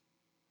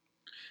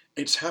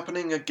It's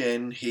happening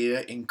again here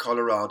in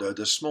Colorado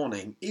this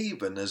morning,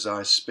 even as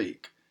I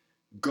speak.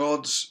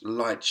 God's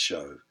light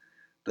show.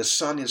 The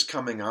sun is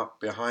coming up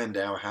behind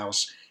our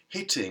house,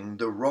 hitting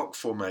the rock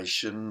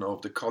formation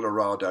of the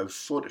Colorado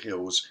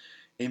foothills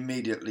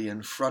immediately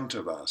in front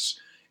of us.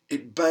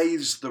 It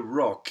bathes the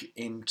rock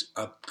in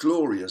a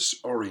glorious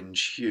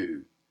orange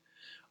hue.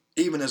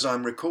 Even as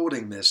I'm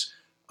recording this,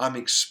 I'm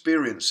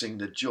experiencing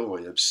the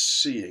joy of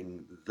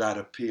seeing that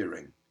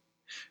appearing.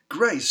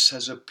 Grace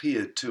has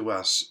appeared to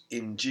us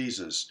in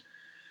Jesus,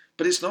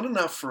 but it's not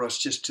enough for us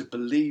just to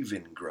believe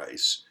in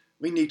grace.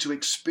 We need to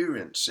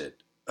experience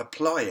it,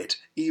 apply it,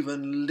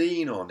 even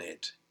lean on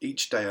it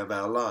each day of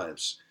our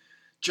lives.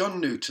 John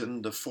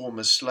Newton, the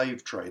former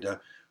slave trader,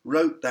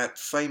 wrote that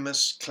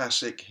famous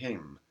classic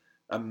hymn,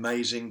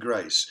 Amazing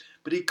Grace,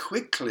 but he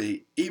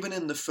quickly, even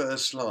in the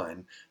first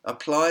line,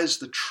 applies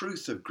the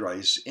truth of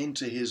grace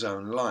into his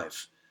own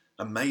life.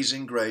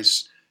 Amazing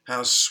grace,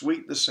 how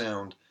sweet the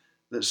sound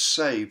that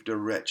saved a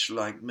wretch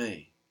like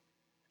me.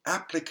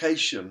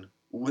 Application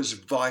was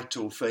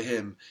vital for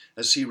him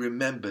as he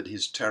remembered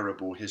his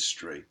terrible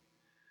history.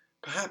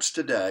 Perhaps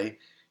today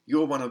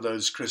you're one of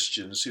those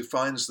Christians who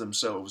finds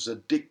themselves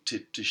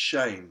addicted to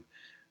shame.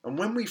 And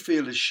when we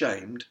feel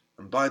ashamed,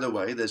 and by the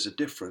way, there's a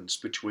difference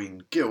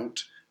between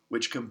guilt,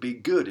 which can be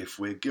good if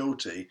we're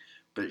guilty,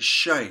 but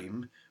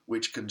shame,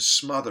 which can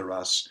smother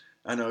us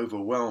and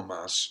overwhelm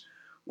us.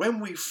 When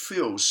we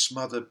feel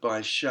smothered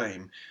by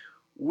shame,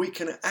 we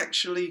can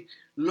actually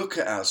look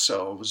at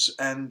ourselves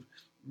and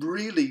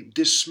really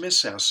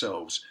dismiss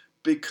ourselves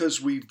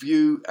because we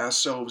view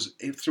ourselves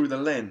through the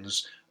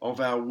lens of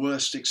our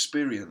worst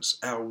experience,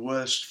 our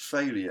worst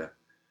failure.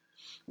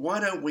 Why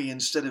don't we,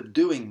 instead of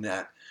doing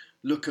that,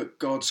 look at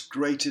God's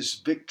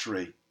greatest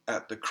victory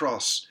at the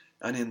cross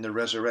and in the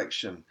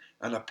resurrection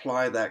and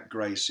apply that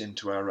grace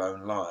into our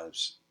own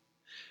lives?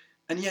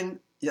 And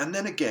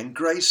then again,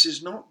 grace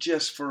is not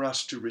just for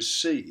us to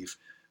receive,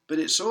 but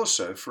it's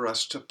also for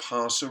us to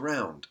pass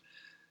around.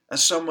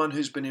 As someone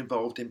who's been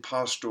involved in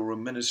pastoral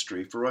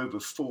ministry for over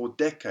 4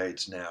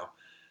 decades now,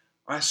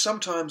 I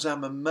sometimes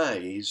am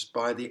amazed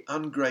by the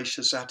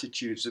ungracious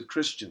attitudes of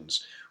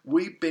Christians.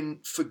 We've been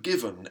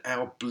forgiven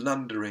our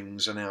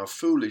blunderings and our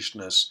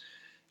foolishness,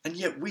 and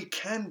yet we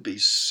can be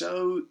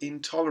so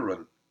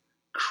intolerant,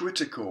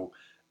 critical,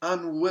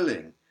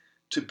 unwilling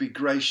to be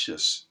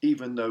gracious,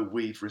 even though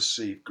we've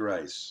received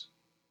grace.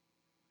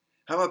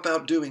 How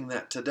about doing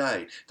that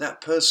today?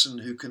 That person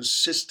who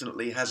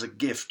consistently has a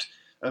gift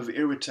of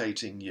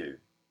irritating you.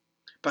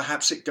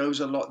 Perhaps it goes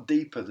a lot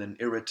deeper than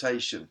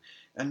irritation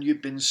and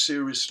you've been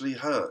seriously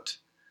hurt.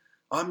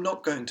 I'm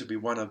not going to be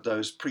one of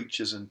those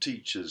preachers and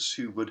teachers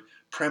who would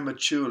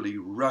prematurely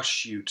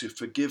rush you to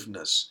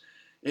forgiveness.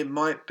 It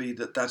might be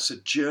that that's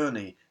a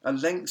journey, a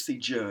lengthy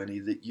journey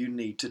that you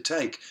need to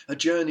take, a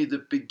journey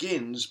that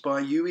begins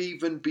by you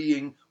even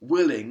being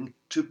willing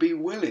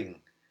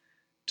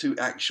to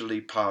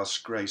actually pass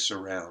grace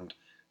around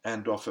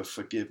and offer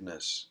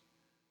forgiveness.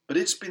 But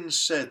it's been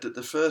said that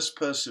the first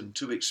person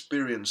to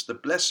experience the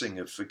blessing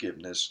of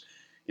forgiveness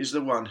is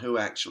the one who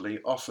actually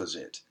offers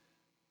it.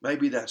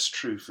 Maybe that's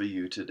true for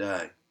you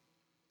today.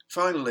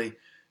 Finally,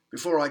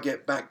 before I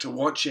get back to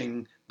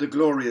watching the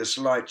glorious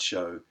light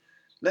show,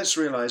 let's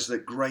realize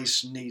that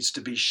grace needs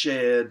to be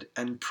shared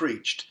and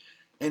preached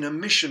in a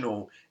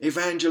missional,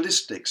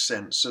 evangelistic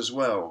sense as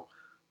well.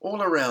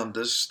 All around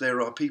us,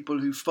 there are people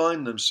who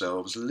find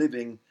themselves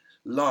living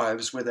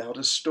lives without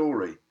a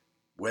story.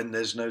 When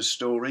there's no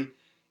story,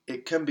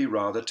 it can be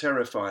rather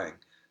terrifying,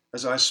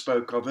 as I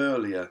spoke of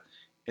earlier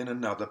in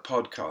another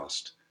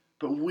podcast.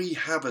 But we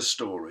have a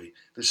story,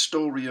 the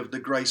story of the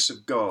grace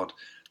of God,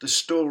 the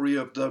story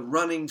of the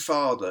running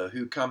father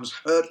who comes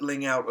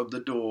hurtling out of the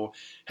door,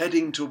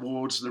 heading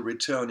towards the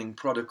returning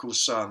prodigal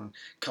son,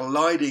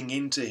 colliding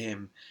into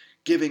him,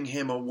 giving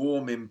him a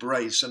warm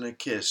embrace and a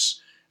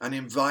kiss, and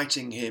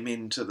inviting him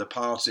into the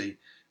party,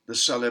 the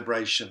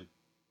celebration.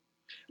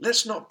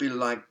 Let's not be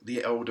like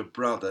the elder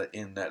brother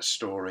in that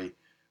story,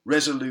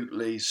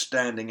 resolutely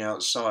standing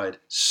outside,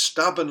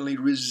 stubbornly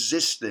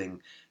resisting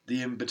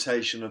the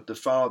invitation of the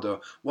father,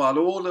 while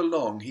all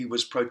along he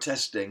was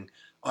protesting,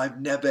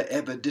 "I've never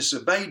ever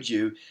disobeyed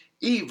you,"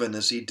 even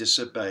as he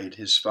disobeyed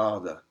his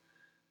father.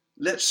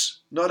 Let's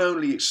not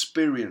only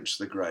experience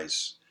the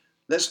grace,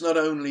 let's not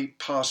only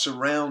pass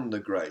around the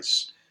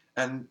grace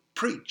and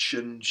preach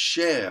and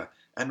share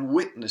and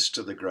witness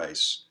to the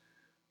grace,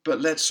 but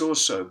let's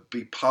also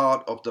be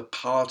part of the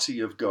party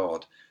of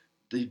God,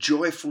 the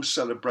joyful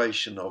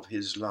celebration of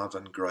his love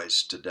and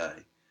grace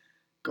today.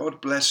 God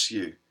bless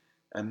you,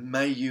 and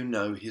may you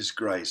know his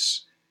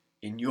grace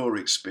in your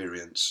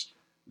experience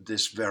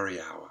this very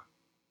hour.